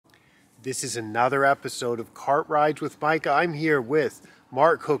This is another episode of Cart Rides with Micah. I'm here with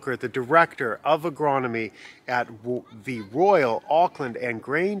Mark Hooker, the Director of Agronomy at the Royal Auckland and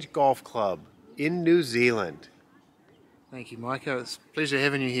Grange Golf Club in New Zealand. Thank you, Micah. It's a pleasure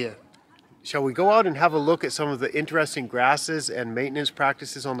having you here. Shall we go out and have a look at some of the interesting grasses and maintenance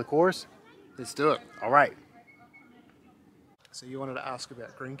practices on the course? Let's do it. All right. So you wanted to ask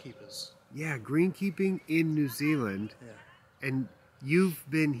about greenkeepers? Yeah, greenkeeping in New Zealand. Yeah. And you've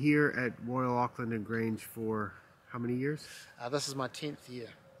been here at Royal Auckland and Grange for how many years? This is my 10th year.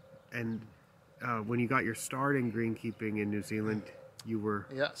 And when you got your start in greenkeeping in New Zealand, you were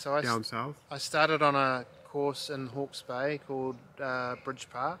down south? I started on a course in Hawke's Bay called Bridge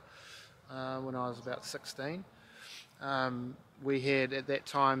Par when I was about 16. We had, at that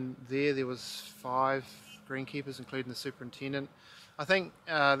time there was 5 greenkeepers, including the superintendent. I think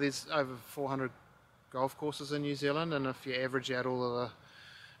there's over 400 golf courses in New Zealand, and if you average out all of the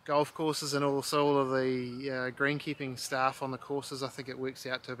golf courses and also all of the greenkeeping staff on the courses, I think it works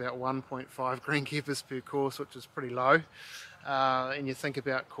out to about 1.5 greenkeepers per course, which is pretty low. And you think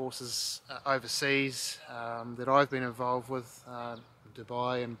about courses overseas that I've been involved with,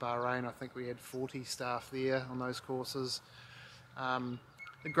 Dubai and Bahrain, I think we had 40 staff there on those courses.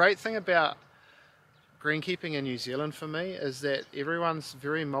 The great thing about greenkeeping in New Zealand for me is that everyone's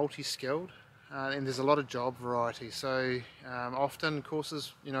very multi-skilled. And there's a lot of job variety, so often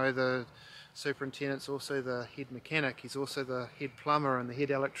courses, you know, the superintendent's also the head mechanic, he's also the head plumber and the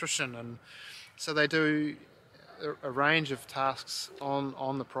head electrician, and so they do a range of tasks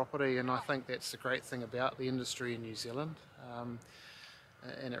on the property, and I think that's the great thing about the industry in New Zealand,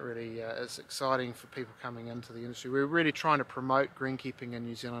 and it really is exciting for people coming into the industry. We're really trying to promote greenkeeping in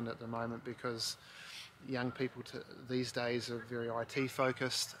New Zealand at the moment because young people these days are very IT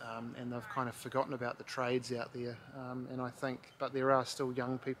focused, and they've kind of forgotten about the trades out there, and I think, but there are still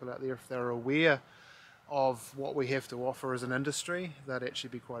young people out there, if they're aware of what we have to offer as an industry, they'd actually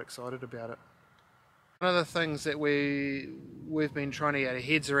be quite excited about it. One of the things that we've been trying to get our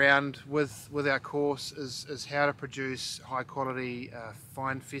heads around with our course is how to produce high quality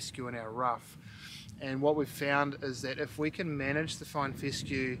fine fescue in our rough, and what we've found is that if we can manage the fine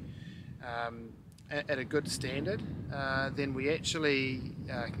fescue at a good standard, then we actually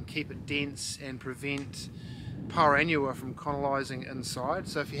can keep it dense and prevent pyranua from colonising inside.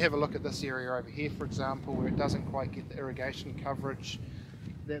 So if you have a look at this area over here, for example, where it doesn't quite get the irrigation coverage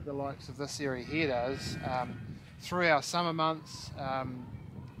that the likes of this area here does, through our summer months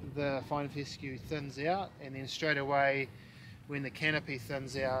the fine fescue thins out, and then straight away when the canopy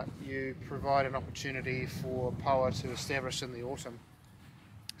thins out you provide an opportunity for poa to establish in the autumn.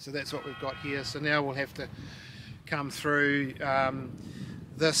 So that's what we've got here. So now we'll have to come through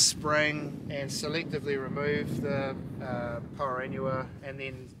this spring and selectively remove the pyranua and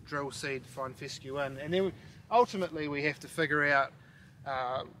then drill seed fine fescue in. And then ultimately we have to figure out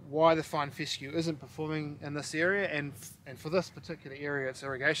why the fine fescue isn't performing in this area, and for this particular area it's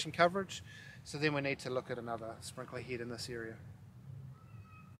irrigation coverage. So then we need to look at another sprinkler head in this area.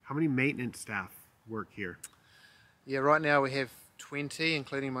 How many maintenance staff work here? Yeah, right now we have 20,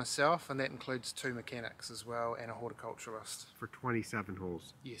 including myself, and that includes 2 mechanics as well and a horticulturalist. For 27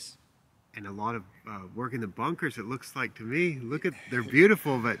 holes? Yes. And a lot of work in the bunkers, it looks like to me. Look at, they're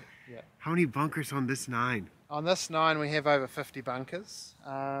beautiful, but yeah. How many bunkers on this 9? On this 9 we have over 50 bunkers.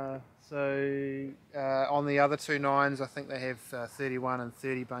 On the other 2 9s I think they have 31 and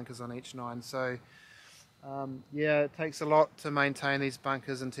 30 bunkers on each 9. So yeah, it takes a lot to maintain these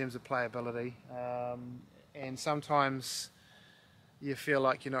bunkers in terms of playability, and sometimes you feel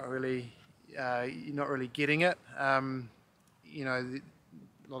like you're not really getting it. You know,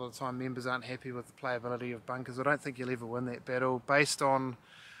 a lot of the time members aren't happy with the playability of bunkers. I don't think you'll ever win that battle based on,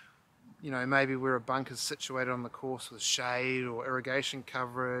 you know, maybe where a bunker's situated on the course with shade or irrigation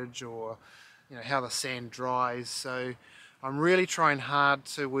coverage, or, you know, how the sand dries. So I'm really trying hard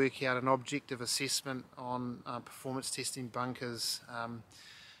to work out an objective assessment on performance testing bunkers.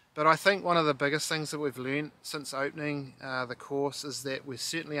 But I think one of the biggest things that we've learned since opening the course is that we're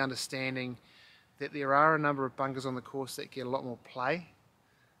certainly understanding that there are a number of bunkers on the course that get a lot more play.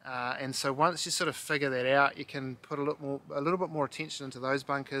 And so once you sort of figure that out, you can put a little bit more attention into those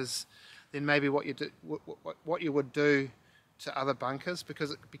bunkers than maybe what you would do to other bunkers,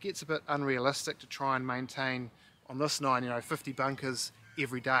 because it gets a bit unrealistic to try and maintain on this 9, you know, 50 bunkers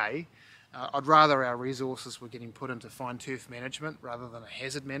every day. I'd rather our resources were getting put into fine turf management rather than a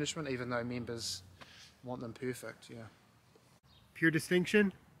hazard management, even though members want them perfect. Yeah. Pure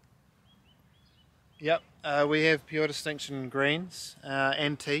distinction? Yep, we have pure distinction greens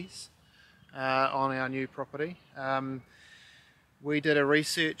and teas on our new property. We did a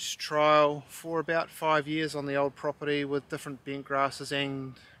research trial for about 5 years on the old property with different bent grasses,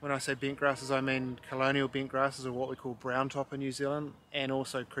 and when I say bent grasses I mean colonial bent grasses, or what we call brown top in New Zealand, and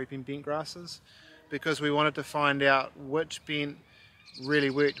also creeping bent grasses, because we wanted to find out which bent really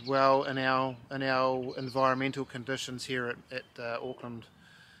worked well in our environmental conditions here at Auckland.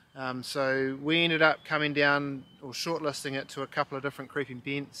 So we ended up coming down or shortlisting it to a couple of different creeping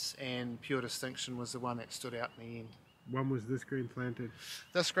bents, and Pure Distinction was the one that stood out in the end. When was this green planted?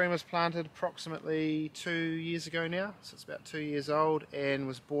 This green was planted approximately 2 years ago now, so it's about 2 years old, and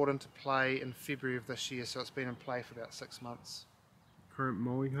was brought into play in February of this year, so it's been in play for about 6 months. Current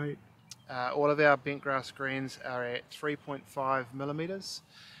mowing height? All of our bentgrass greens are at 3.5 millimetres.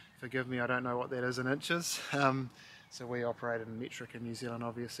 Forgive me, I don't know what that is in inches. So we operate in metric in New Zealand,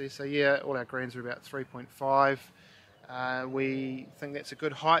 obviously. So yeah, all our greens are about 3.5. We think that's a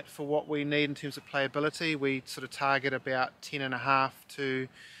good height for what we need in terms of playability. We sort of target about 10.5 to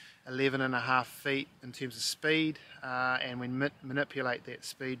 11.5 feet in terms of speed, and we manipulate that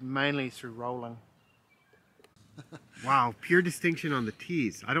speed mainly through rolling. Wow, Pure Distinction on the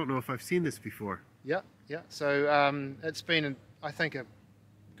tees. I don't know if I've seen this before. Yeah. So it's been, I think, a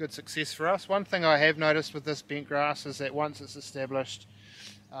good success for us. One thing I have noticed with this bentgrass is that once it's established,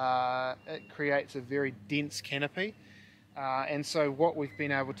 it creates a very dense canopy. And so what we've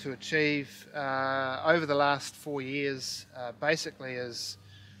been able to achieve over the last 4 years basically is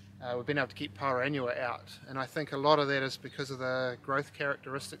we've been able to keep Power Annua out. And I think a lot of that is because of the growth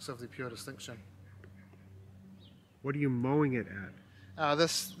characteristics of the Pure Distinction. What are you mowing it at?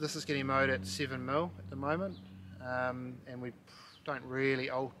 This is getting mowed at 7 mil at the moment, and we don't really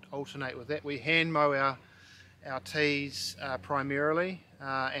alternate with that. We hand mow our tees primarily,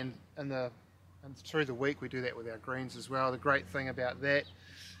 and through the week we do that with our greens as well. The great thing about that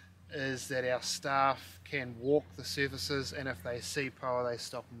is that our staff can walk the surfaces, and if they see power they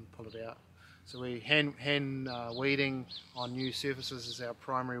stop and pull it out. So we hand weeding on new surfaces is our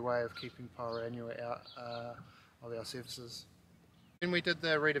primary way of keeping Power Annua out of our surfaces. When we did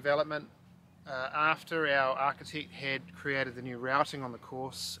the redevelopment, after our architect had created the new routing on the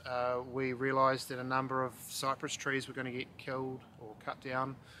course, we realised that a number of cypress trees were going to get killed or cut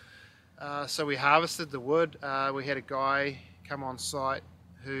down. So we harvested the wood. We had a guy come on site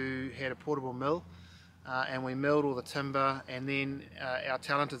who had a portable mill, and we milled all the timber, and then our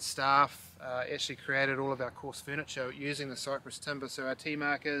talented staff actually created all of our course furniture using the cypress timber. So our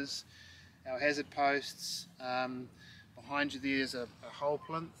T-markers, our hazard posts, behind you there's a hole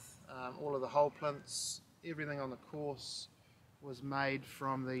plinth. All of the hole plinths, everything on the course was made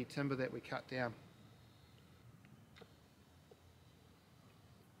from the timber that we cut down.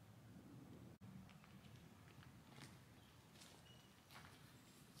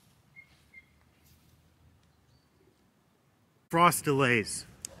 Frost delays.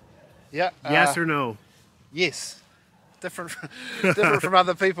 Yeah. Yes or no? Yes. Different from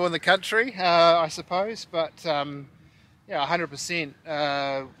other people in the country, I suppose, but yeah,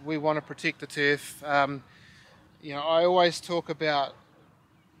 100%. We want to protect the turf. You know, I always talk about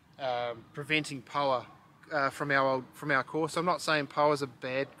preventing poa from our course. I'm not saying poa is a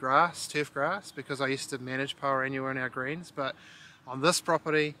bad grass, turf grass, because I used to manage Power Annua in our greens, but on this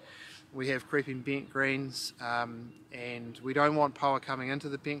property we have creeping bent greens, and we don't want poa coming into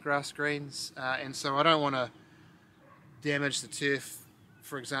the bent grass greens, and so I don't want to damage the turf,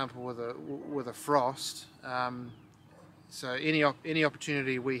 for example, with a frost. So any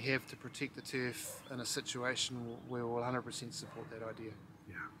opportunity we have to protect the turf in a situation, we will 100% support that idea.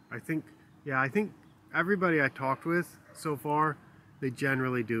 I think everybody I talked with so far, they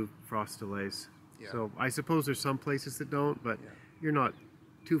generally do frost delays. Yeah. So I suppose there's some places that don't, but you're not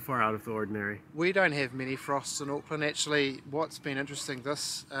too far out of the ordinary. We don't have many frosts in Auckland. Actually, what's been interesting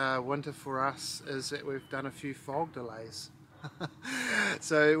this winter for us is that we've done a few fog delays.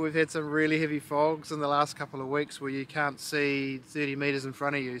 So we've had some really heavy fogs in the last couple of weeks where you can't see 30 metres in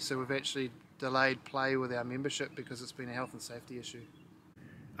front of you, so we've actually delayed play with our membership because it's been a health and safety issue.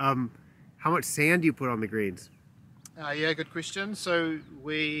 How much sand do you put on the greens? Yeah, good question. So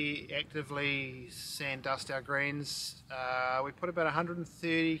we actively sand dust our greens. We put about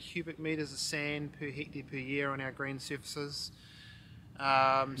 130 cubic metres of sand per hectare per year on our green surfaces.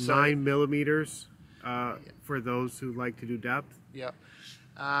 9 millimetres for those who like to do depth? Yeah.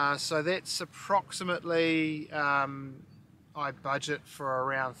 So that's approximately, I budget for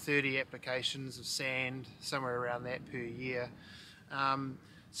around 30 applications of sand, somewhere around that per year.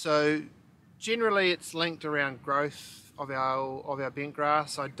 So generally it's linked around growth of our bent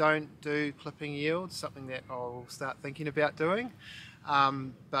grass. I don't do clipping yields, something that I'll start thinking about doing.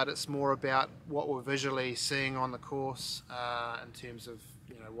 but it's more about what we're visually seeing on the course in terms of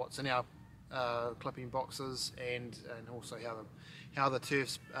what's in our clipping boxes, and also how the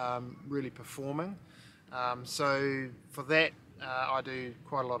turf's really performing. So for that, I do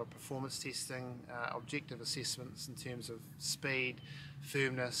quite a lot of performance testing, objective assessments in terms of speed,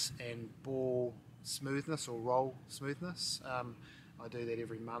 firmness and ball smoothness or roll smoothness. I do that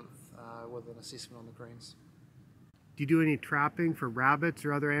every month with an assessment on the greens. Do you do any trapping for rabbits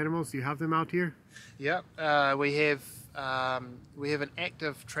or other animals? Do you have them out here? Yeah, we have an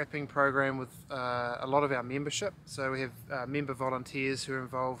active trapping program with a lot of our membership. So we have member volunteers who are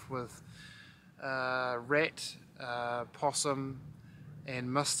involved with rat, possum and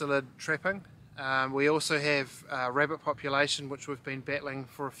mustelid trapping. We also have a rabbit population which we've been battling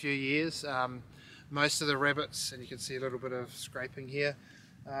for a few years. Most of the rabbits, and you can see a little bit of scraping here,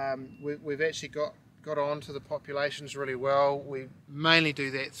 we've actually got onto the populations really well. We mainly do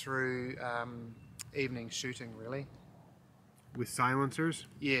that through evening shooting, really. With silencers?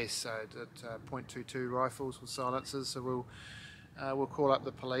 Yes, so at .22 rifles with silencers. So we'll call up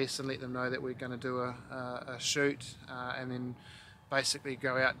the police and let them know that we're going to do a shoot, and then basically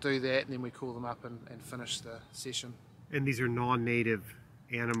go out, do that, and then we call them up and finish the session. And these are non-native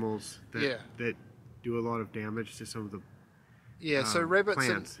animals that do a lot of damage to some of the so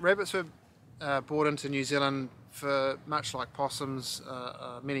rabbits were brought into New Zealand for, much like possums,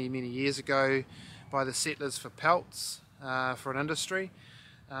 many years ago by the settlers for pelts for an industry.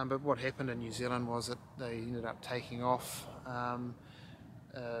 But what happened in New Zealand was that they ended up taking off.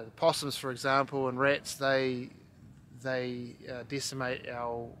 Possums, for example, and rats, they decimate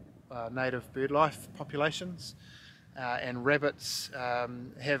our native bird life populations, and rabbits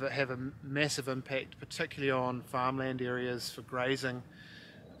have a massive impact, particularly on farmland areas for grazing.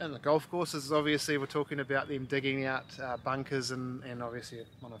 And the golf courses, obviously, we're talking about them digging out bunkers and obviously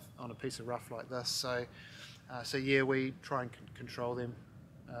on a piece of rough like this. So yeah, we try and control them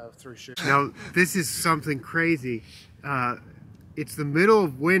through shooting. Now, this is something crazy. It's the middle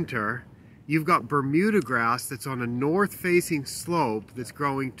of winter. You've got bermudagrass that's on a north-facing slope that's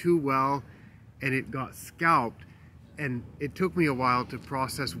growing too well, and it got scalped. And it took me a while to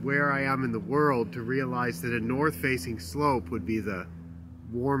process where I am in the world to realize that a north-facing slope would be the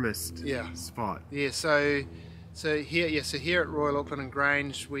warmest spot. So here at Royal Auckland and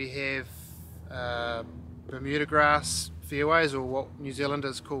Grange we have bermudagrass fairways, or what New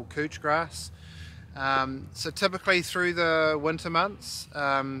Zealanders call couch grass. So typically through the winter months,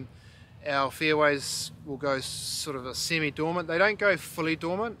 our fairways will go sort of a semi-dormant. They don't go fully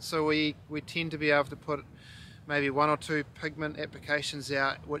dormant, so we tend to be able to put maybe 1 or 2 pigment applications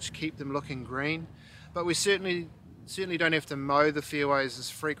out which keep them looking green. But we certainly don't have to mow the fairways as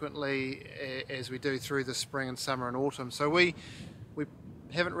frequently as we do through the spring and summer and autumn. So we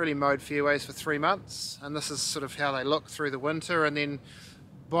haven't really mowed fairways for 3 months, and this is sort of how they look through the winter. And then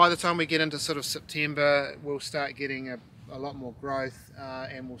by the time we get into sort of September, we'll start getting a lot more growth,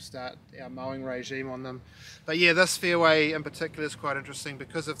 and we'll start our mowing regime on them. But yeah, this fairway in particular is quite interesting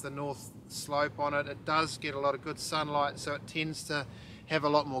because of the north slope on it. It does get a lot of good sunlight, so it tends to have a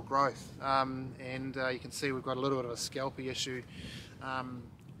lot more growth, and you can see we've got a little bit of a scalpy issue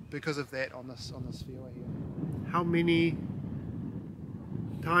because of that on this fairway here. How many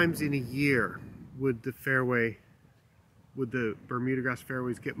times in a year would the bermudagrass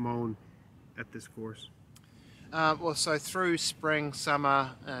fairways get mown at this course? Well, so through spring,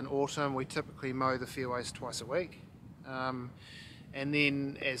 summer and autumn we typically mow the fairways twice a week, and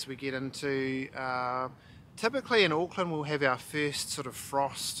then as we get into typically in Auckland we'll have our first sort of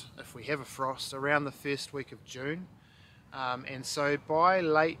frost, if we have a frost, around the first week of June, and so by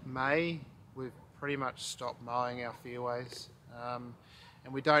late May we've pretty much stopped mowing our fairways,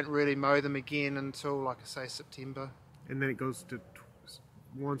 and we don't really mow them again until, like I say, September. And then it goes to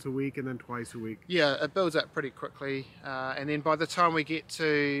once a week and then twice a week. Yeah, it builds up pretty quickly, and then by the time we get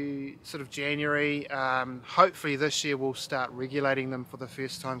to sort of January, hopefully this year we'll start regulating them for the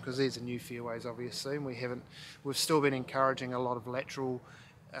first time, because these are new fairways obviously, and we've still been encouraging a lot of lateral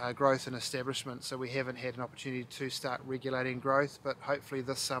growth and establishment, so we haven't had an opportunity to start regulating growth, but hopefully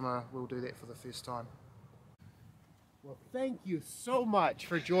this summer we'll do that for the first time. Well, thank you so much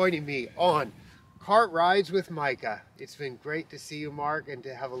for joining me on Cart Rides with Micah. It's been great to see you, Mark, and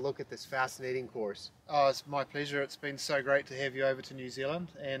to have a look at this fascinating course. Oh, it's my pleasure. It's been so great to have you over to New Zealand,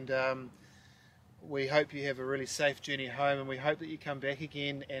 and we hope you have a really safe journey home, and we hope that you come back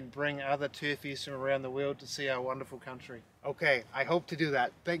again and bring other turfies from around the world to see our wonderful country. Okay, I hope to do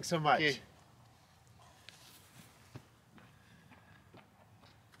that. Thanks so much. Thank you.